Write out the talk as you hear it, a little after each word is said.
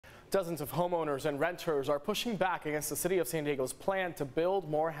Dozens of homeowners and renters are pushing back against the city of San Diego's plan to build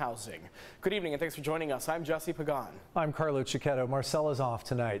more housing. Good evening and thanks for joining us. I'm Jesse Pagan. I'm Carlo Cicchetto. Marcella's off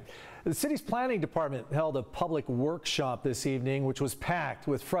tonight. The city's planning department held a public workshop this evening, which was packed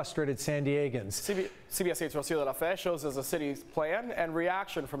with frustrated San Diegans. CBS 8's Rocio de la Fe shows us the city's plan and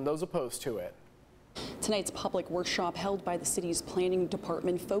reaction from those opposed to it. Tonight's public workshop held by the city's planning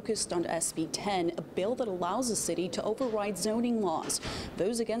department focused on SB10, a bill that allows the city to override zoning laws.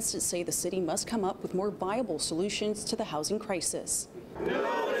 Those against it say the city must come up with more viable solutions to the housing crisis. No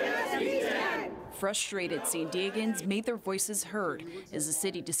to SB10! Frustrated San Diegans made their voices heard as the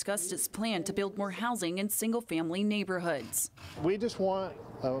city discussed its plan to build more housing in single-family neighborhoods. We just want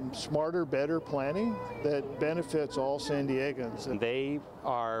smarter, better planning that benefits all San Diegans. They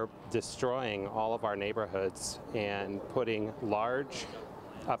are destroying all of our neighborhoods and putting large,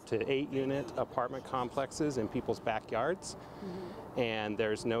 up to 8-unit apartment complexes in people's backyards. And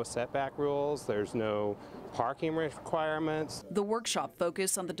there's no setback rules, there's no parking requirements. The workshop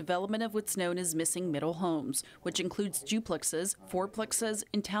focused on the development of what's known as missing middle homes, which includes duplexes, fourplexes,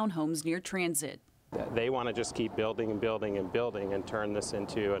 and townhomes near transit. They want to just keep building and building and building and turn this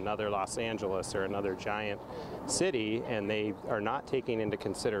into another Los Angeles or another giant city, and they are not taking into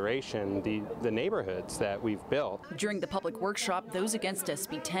consideration the neighborhoods that we've built. During the public workshop, those against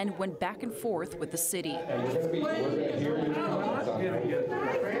SB10 went back and forth with the city.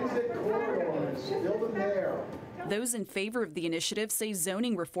 Those in favor of the initiative say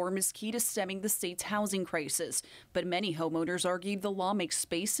zoning reform is key to stemming the state's housing crisis. But many homeowners argued the law makes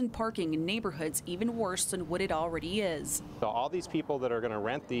space and parking in neighborhoods even worse than what it already is. So all these people that are going to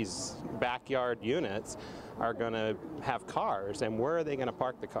rent these backyard units are going to have cars, and where are they going to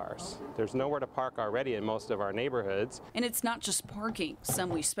park the cars? There's nowhere to park already in most of our neighborhoods. And it's not just parking. Some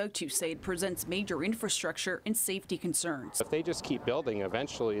we spoke to say it presents major infrastructure and safety concerns. If they just keep building,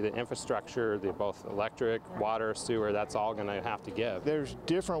 eventually the infrastructure, both electric, water, sewer, that's all going to have to give. There's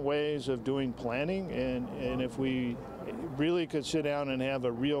different ways of doing planning, and if we really could sit down and have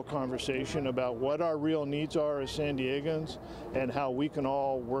a real conversation about what our real needs are as San Diegans and how we can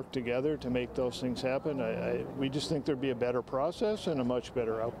all work together to make those things happen, we just think there'd be a better process and a much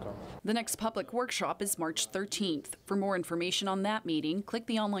better outcome. The next public workshop is March 13th. For more information on that meeting, click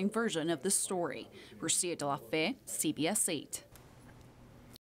the online version of this story. Rocio de la Fe, CBS 8.